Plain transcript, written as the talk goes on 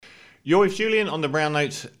You're with Julian on the Brown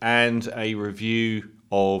Notes and a review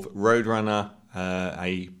of Roadrunner,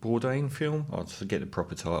 a Bourdain film. I'll get the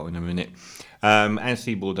proper title in a minute.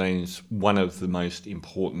 Anthony Bourdain is one of the most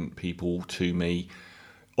important people to me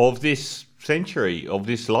of this century, of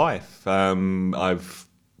this life. I've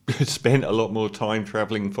spent a lot more time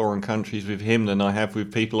travelling foreign countries with him than I have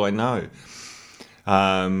with people I know.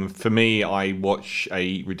 For me, I watch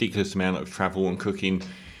a ridiculous amount of travel and cooking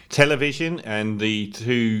television, and the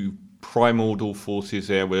two primordial forces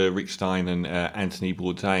there were Rick Stein and Anthony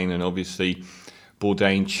Bourdain, and obviously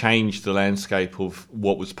Bourdain changed the landscape of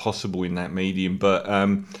what was possible in that medium, but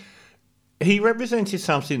he represented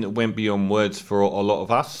something that went beyond words for a lot of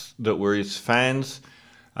us that were his fans,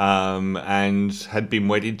 and had been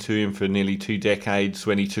wedded to him for nearly 2 decades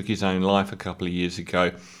when he took his own life a couple of years ago,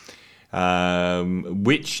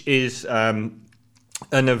 which is an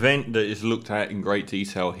event that is looked at in great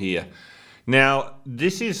detail here. Now,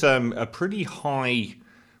 this is a pretty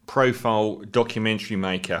high-profile documentary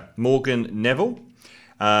maker, Morgan Neville.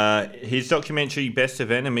 His documentary, Best of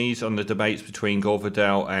Enemies, on the debates between Gore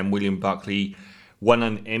Vidal and William Buckley, won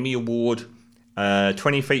an Emmy Award.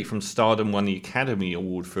 20 Feet from Stardom won the Academy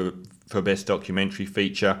Award for Best Documentary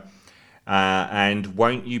Feature. And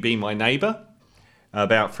Won't You Be My Neighbour,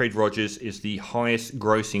 about Fred Rogers, is the highest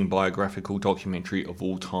grossing biographical documentary of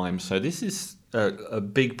all time. So this is a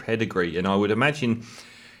big pedigree, and I would imagine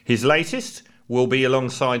his latest will be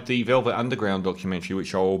alongside the Velvet Underground documentary,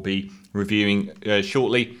 which I will be reviewing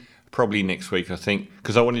shortly, probably next week, I think,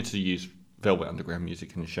 because I wanted to use Velvet Underground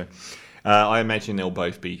music in the show. I imagine they'll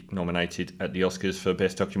both be nominated at the Oscars for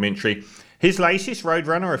Best Documentary. His latest,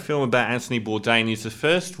 Roadrunner, a film about Anthony Bourdain, is the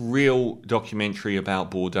first real documentary about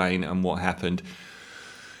Bourdain and what happened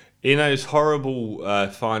in those horrible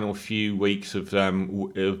final few weeks of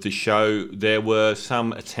the show. There were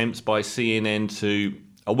some attempts by CNN to,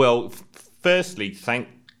 firstly, thank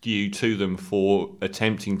you to them for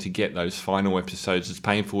attempting to get those final episodes, as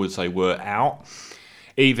painful as they were, out,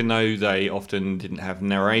 even though they often didn't have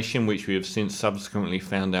narration, which we have since subsequently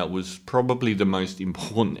found out was probably the most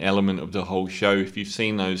important element of the whole show. If you've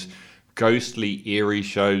seen those ghostly, eerie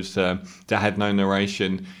shows that had no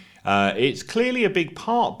narration, it's clearly a big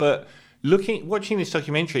part, but watching this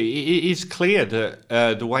documentary, it is clear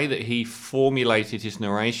that the way that he formulated his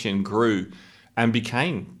narration grew and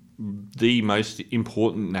became the most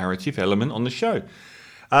important narrative element on the show.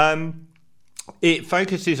 It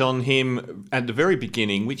focuses on him at the very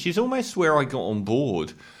beginning, which is almost where I got on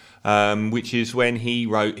board, which is when he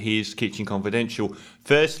wrote his Kitchen Confidential.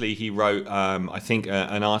 Firstly, he wrote, I think,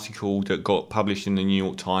 an article that got published in the New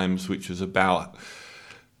York Times, which was about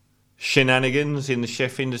shenanigans in the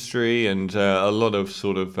chef industry and a lot of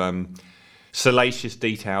sort of salacious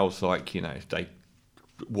details, like, you know,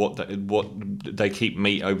 what they keep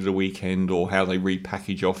meat over the weekend, or how they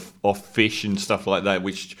repackage off fish and stuff like that,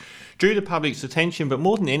 which drew the public's attention. But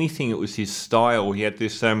more than anything, it was his style. He had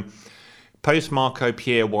this post Marco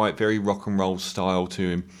Pierre White, very rock and roll style to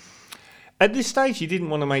him. At this stage, he didn't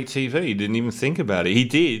want to make TV. He didn't even think about it. He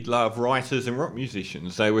did love writers and rock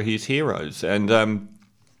musicians. They were his heroes. And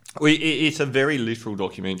it's a very literal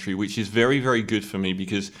documentary, which is very, very good for me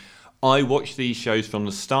because I watched these shows from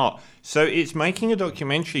the start. So it's making a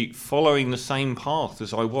documentary following the same path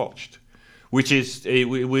as I watched, which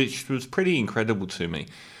was pretty incredible to me.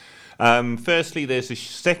 Firstly, there's a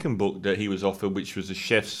second book that he was offered, which was a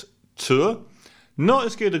chef's tour. Not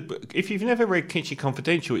as good. If you've never read Kitchen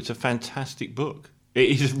Confidential, it's a fantastic book. It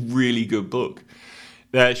is a really good book.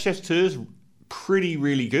 Chef's tour's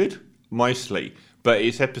really good, mostly, but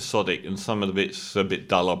it's episodic and some of the bits are a bit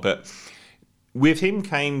duller. But with him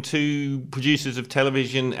came 2 producers of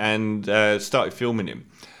television and started filming him.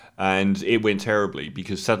 And it went terribly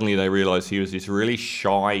because suddenly they realised he was this really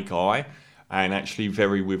shy guy and actually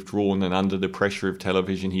very withdrawn, and under the pressure of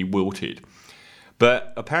television he wilted.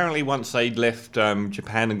 But apparently once they'd left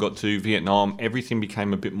Japan and got to Vietnam, everything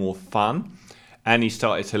became a bit more fun and he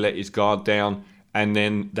started to let his guard down, and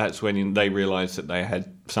then that's when they realised that they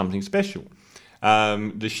had something special.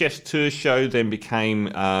 The Chef's Tour show then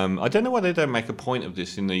became, I don't know why they don't make a point of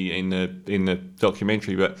this in the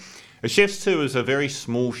documentary, but a Chef's Tour was a very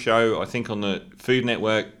small show, I think on the Food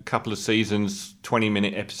Network, a couple of seasons,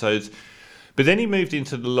 20-minute episodes. But then he moved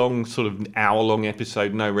into the long, sort of hour-long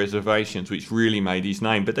episode, No Reservations, which really made his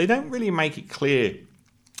name. But they don't really make it clear,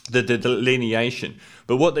 the delineation.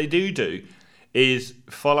 But what they do is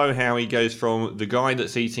follow how he goes from the guy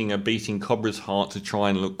that's eating a beating cobra's heart to try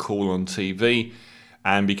and look cool on TV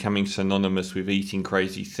and becoming synonymous with eating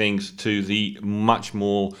crazy things, to the much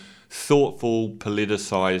more thoughtful,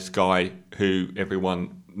 politicised guy who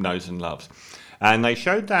everyone knows and loves. And they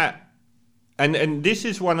showed that And this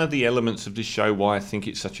is one of the elements of this show why I think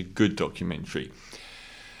it's such a good documentary.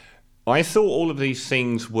 I thought all of these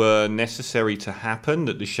things were necessary to happen,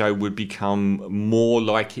 that the show would become more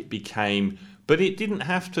like it became, but it didn't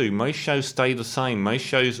have to. Most shows stay the same. Most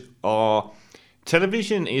shows are...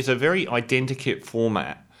 Television is a very identikit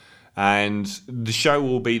format, and the show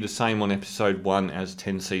will be the same on episode 1 as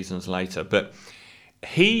 10 seasons later. But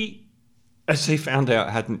he, as he found out,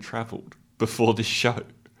 hadn't travelled before this show.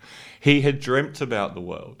 He had dreamt about the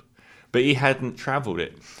world, but he hadn't travelled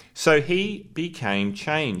it. So he became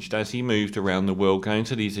changed as he moved around the world, going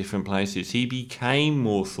to these different places. He became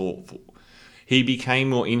more thoughtful. He became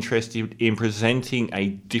more interested in presenting a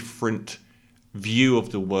different view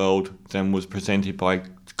of the world than was presented by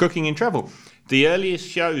Cooking and Travel. The earliest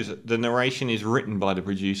shows, the narration is written by the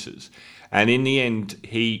producers. And in the end,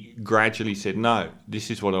 he gradually said, no, this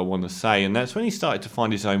is what I want to say. And that's when he started to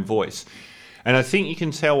find his own voice. And I think you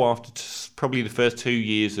can tell after probably the first 2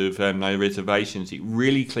 years of No Reservations, it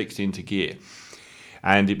really clicks into gear.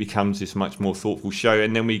 And it becomes this much more thoughtful show.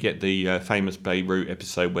 And then we get the famous Beirut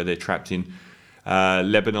episode where they're trapped in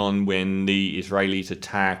Lebanon when the Israelis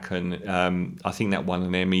attack. And I think that won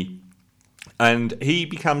an Emmy. And he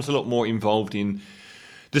becomes a lot more involved in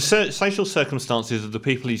the social circumstances of the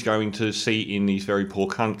people he's going to see in these very poor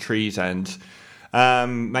countries, and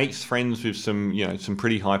makes friends with some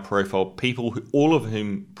pretty high-profile people, all of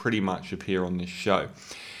whom pretty much appear on this show.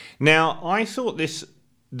 Now, I thought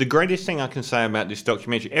the greatest thing I can say about this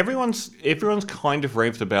documentary, everyone's kind of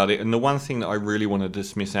raved about it, and the one thing that I really want to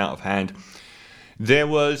dismiss out of hand, there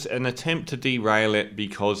was an attempt to derail it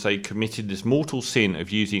because they committed this mortal sin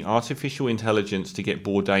of using artificial intelligence to get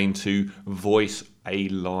Bourdain to voice a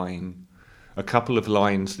line. A couple of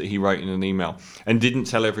lines that he wrote in an email, and didn't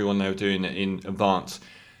tell everyone they were doing it in advance.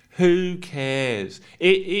 Who cares?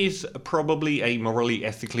 It is probably a morally,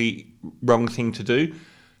 ethically wrong thing to do.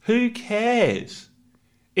 Who cares?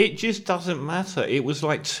 It just doesn't matter. It was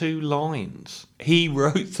like 2 lines. He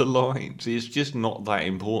wrote the lines. It's just not that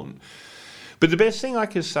important. But the best thing I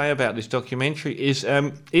can say about this documentary is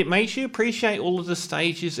it makes you appreciate all of the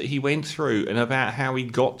stages that he went through, and about how he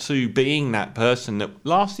got to being that person that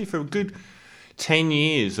lasted for a good 10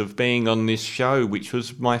 years of being on this show, which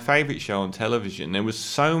was my favourite show on television. There was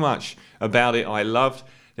so much about it I loved.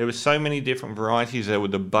 There were so many different varieties. There were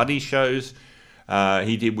the buddy shows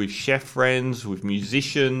he did with chef friends, with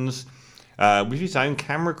musicians, with his own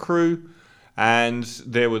camera crew. And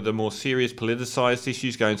there were the more serious politicised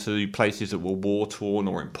issues, going to places that were war-torn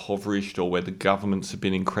or impoverished, or where the governments had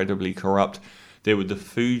been incredibly corrupt. There were the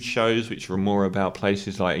food shows, which were more about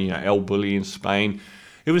places like El Bulli in Spain.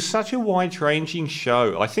 It was such a wide-ranging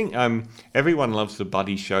show. I think everyone loves the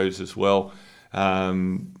buddy shows as well.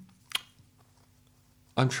 I'm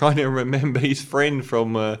trying to remember his friend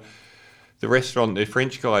from the restaurant, the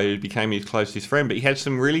French guy who became his closest friend. But he had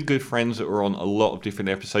some really good friends that were on a lot of different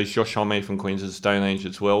episodes. Josh Homme from Queens of the Stone Age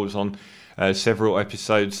as well was on several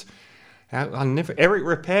episodes. Eric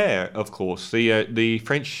Repair, of course, the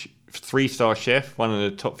French 3-star chef, one of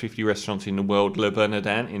the top 50 restaurants in the world, Le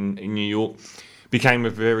Bourdain in New York, became a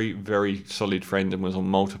very, very solid friend and was on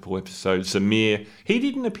multiple episodes. Zamir, he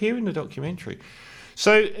didn't appear in the documentary.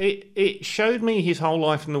 So it showed me his whole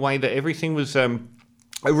life in the way that everything was a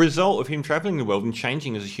result of him travelling the world and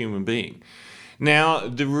changing as a human being. Now,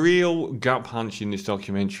 the real gut punch in this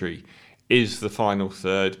documentary is the final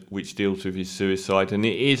third, which deals with his suicide. And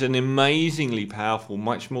it is an amazingly powerful,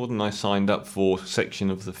 much more than I signed up for, section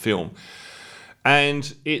of the film.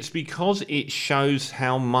 And it's because it shows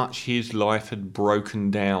how much his life had broken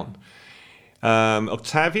down.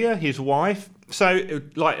 Octavia, his wife,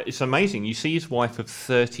 it's amazing. You see his wife of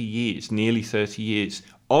 30 years, nearly 30 years,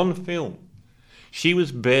 on film. She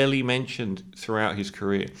was barely mentioned throughout his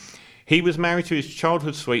career. He was married to his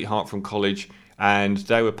childhood sweetheart from college, and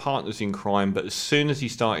they were partners in crime. But as soon as he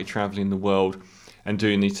started traveling the world and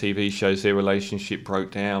doing these TV shows, their relationship broke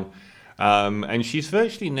down. And she's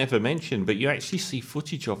virtually never mentioned, but you actually see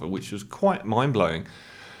footage of her, which was quite mind-blowing.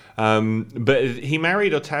 But he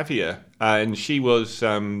married Octavia, and she was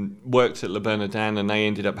worked at Le Bourdain, and they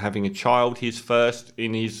ended up having a child, his first,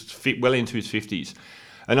 well into his 50s.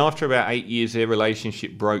 And after about 8 years, their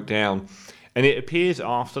relationship broke down. And it appears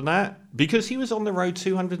after that, because he was on the road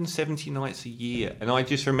 270 nights a year. And I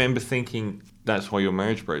just remember thinking, that's why your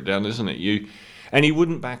marriage broke down, isn't it? And he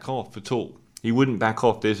wouldn't back off at all. He wouldn't back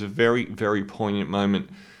off. There's a very, very poignant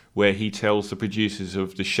moment where he tells the producers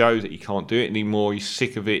of the show that he can't do it anymore. He's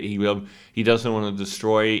sick of it. He doesn't want to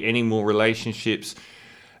destroy any more relationships.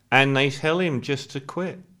 And they tell him just to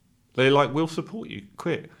quit. They're like, we'll support you,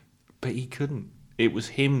 quit. But he couldn't. It was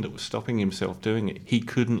him that was stopping himself doing it. He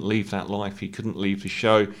couldn't leave that life. He couldn't leave the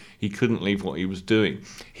show. He couldn't leave what he was doing.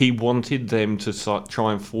 He wanted them to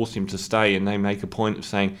try and force him to stay, and they make a point of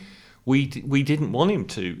saying, we didn't want him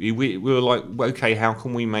to. We were like, okay, how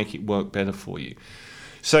can we make it work better for you?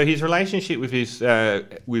 So his relationship with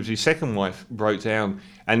his second wife broke down,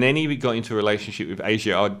 and then he got into a relationship with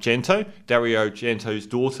Asia Argento, Dario Argento's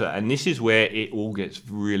daughter, and this is where it all gets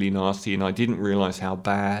really nasty, and I didn't realise how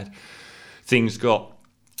bad things got.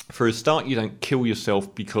 For a start, you don't kill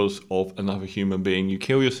yourself because of another human being. You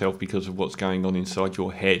kill yourself because of what's going on inside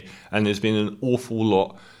your head, and there's been an awful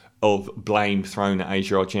lot of blame thrown at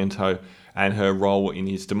Asia Argento and her role in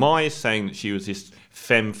his demise, saying that she was this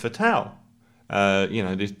femme fatale.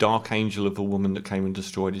 This dark angel of a woman that came and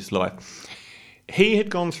destroyed his life. He had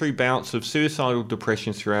gone through bouts of suicidal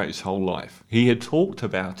depression throughout his whole life. He had talked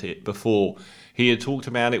about it before. He had talked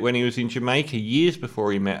about it when he was in Jamaica years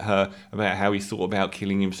before he met her, about how he thought about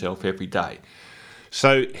killing himself every day.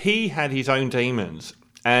 So he had his own demons.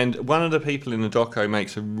 And one of the people in the doco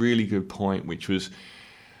makes a really good point, which was,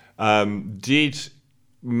 did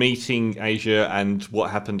meeting Asia and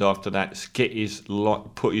what happened after that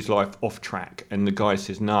put his life off track? And the guy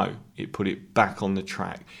says no, it put it back on the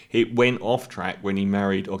track. It went off track when he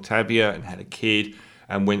married Octavia and had a kid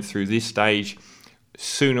and went through this stage.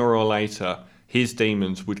 Sooner or later, his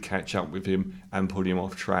demons would catch up with him and put him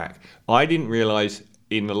off track. I didn't realise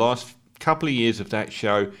in the last couple of years of that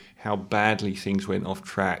show how badly things went off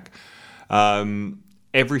track.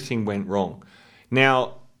 Everything went wrong.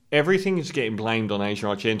 Now, everything is getting blamed on Asia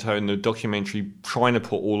Argento, and the documentary trying to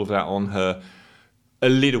put all of that on her a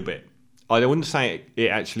little bit. I wouldn't say it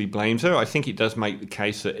actually blames her. I think it does make the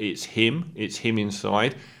case that it's him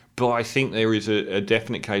inside, but I think there is a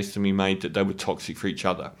definite case to be made that they were toxic for each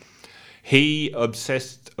other. He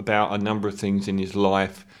obsessed about a number of things in his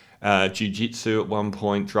life, jiu-jitsu at one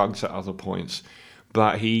point, drugs at other points,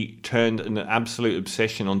 but he turned an absolute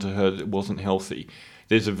obsession onto her that wasn't healthy.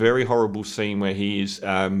 There's a very horrible scene where he is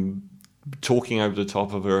talking over the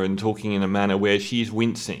top of her and talking in a manner where she is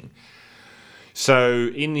wincing. So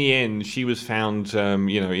in the end, she was found,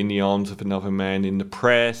 in the arms of another man in the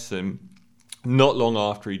press, and not long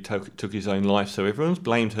after he took his own life. So everyone's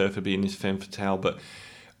blamed her for being this femme fatale, but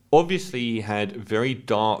obviously he had very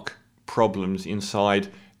dark problems inside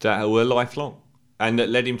that were lifelong and that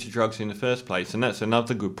led him to drugs in the first place. And that's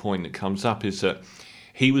another good point that comes up, is that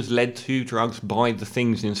he was led to drugs by the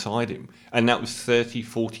things inside him. And that was 30,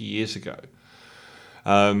 40 years ago.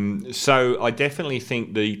 So I definitely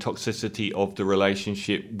think the toxicity of the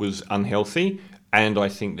relationship was unhealthy. And I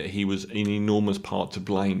think that he was an enormous part to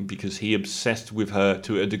blame, because he obsessed with her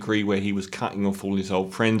to a degree where he was cutting off all his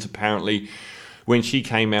old friends. Apparently, when she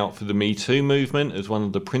came out for the Me Too movement as one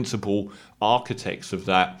of the principal architects of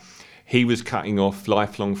that, he was cutting off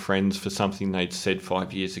lifelong friends for something they'd said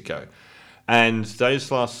 5 years ago. And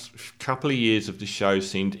those last couple of years of the show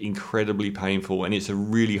seemed incredibly painful, and it's a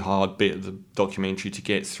really hard bit of the documentary to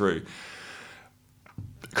get through,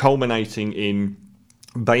 culminating in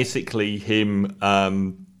basically him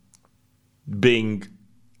being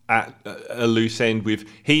at a loose end with...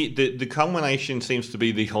 The culmination seems to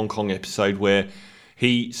be the Hong Kong episode where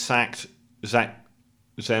he sacked Zach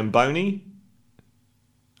Zamboni,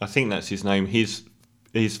 I think that's his name, his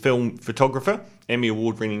film photographer, Emmy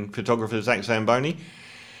Award-winning photographer Zach Zamboni.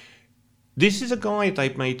 This is a guy,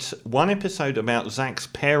 they've made one episode about Zach's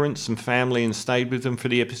parents and family and stayed with them for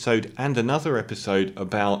the episode, and another episode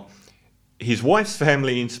about his wife's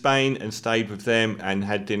family in Spain and stayed with them and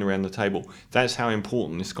had dinner around the table. That's how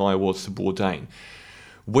important this guy was to Bourdain.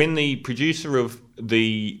 When the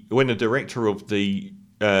director of the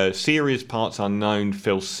series Parts Unknown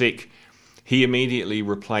fell sick, he immediately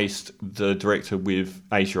replaced the director with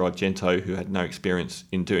Asia Argento, who had no experience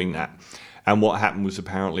in doing that. And what happened was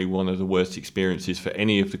apparently one of the worst experiences for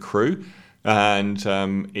any of the crew, and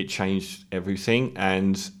it changed everything.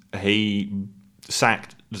 And he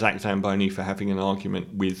sacked Zach Zamboni for having an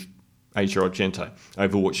argument with Asia Argento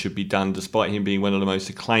over what should be done, despite him being one of the most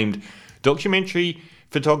acclaimed documentary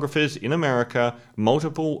photographers in America,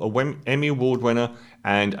 multiple Emmy Award winner,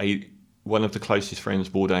 and one of the closest friends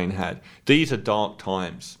Bourdain had. These are dark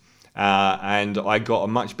times. And I got a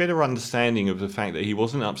much better understanding of the fact that he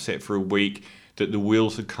wasn't upset for a week, that the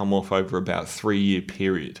wheels had come off over about a 3-year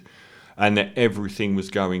period, and that everything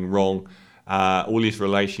was going wrong. All his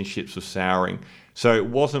relationships were souring. So it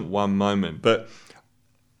wasn't one moment. But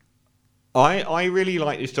I really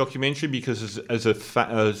like this documentary because as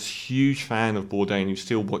a huge fan of Bourdain who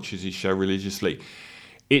still watches his show religiously,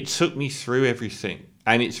 it took me through everything.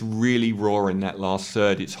 And it's really raw in that last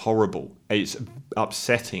third. It's horrible. It's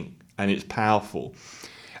upsetting. and it's powerful.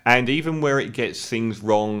 And even where it gets things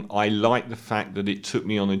wrong, I like the fact that it took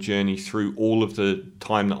me on a journey through all of the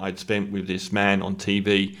time that I'd spent with this man on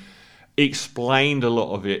TV, explained a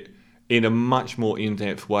lot of it in a much more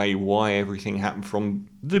in-depth way, why everything happened from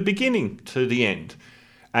the beginning to the end,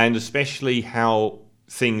 and especially how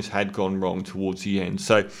things had gone wrong towards the end.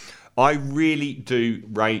 So I really do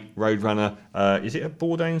rate Roadrunner. Is it a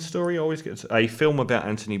Bourdain story? I always get a film about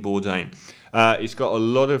Anthony Bourdain. It's got a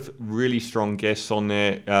lot of really strong guests on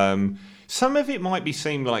there. Some of it might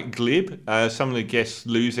seem like glib. Some of the guests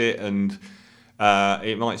lose it, and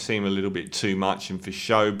it might seem a little bit too much and for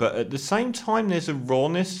show. But at the same time, there's a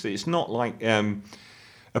rawness. It's not like a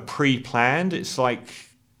pre-planned. It's not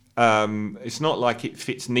like it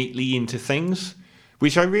fits neatly into things,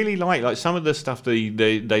 which I really like. Like some of the stuff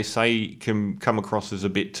they say can come across as a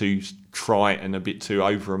bit too trite and a bit too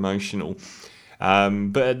over-emotional.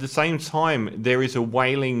 But at the same time, there is a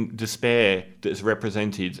wailing despair that's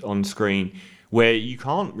represented on screen where you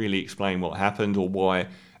can't really explain what happened or why,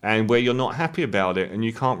 and where you're not happy about it, and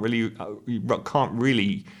you can't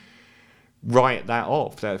really write that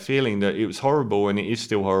off, that feeling that it was horrible and it is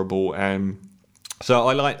still horrible. So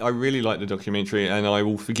I really like the documentary, and I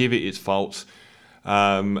will forgive it its faults.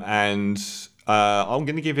 I'm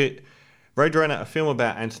going to give it, Roadrunner, a film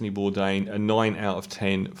about Anthony Bourdain, a 9 out of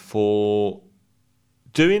 10 for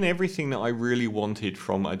doing everything that I really wanted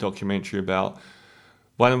from a documentary about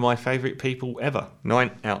one of my favourite people ever.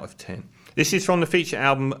 9 out of 10. This is from the feature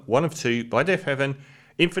album 1 of 2 by Deaf Heaven,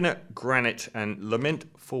 Infinite Granite and Lament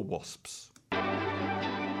for Wasps.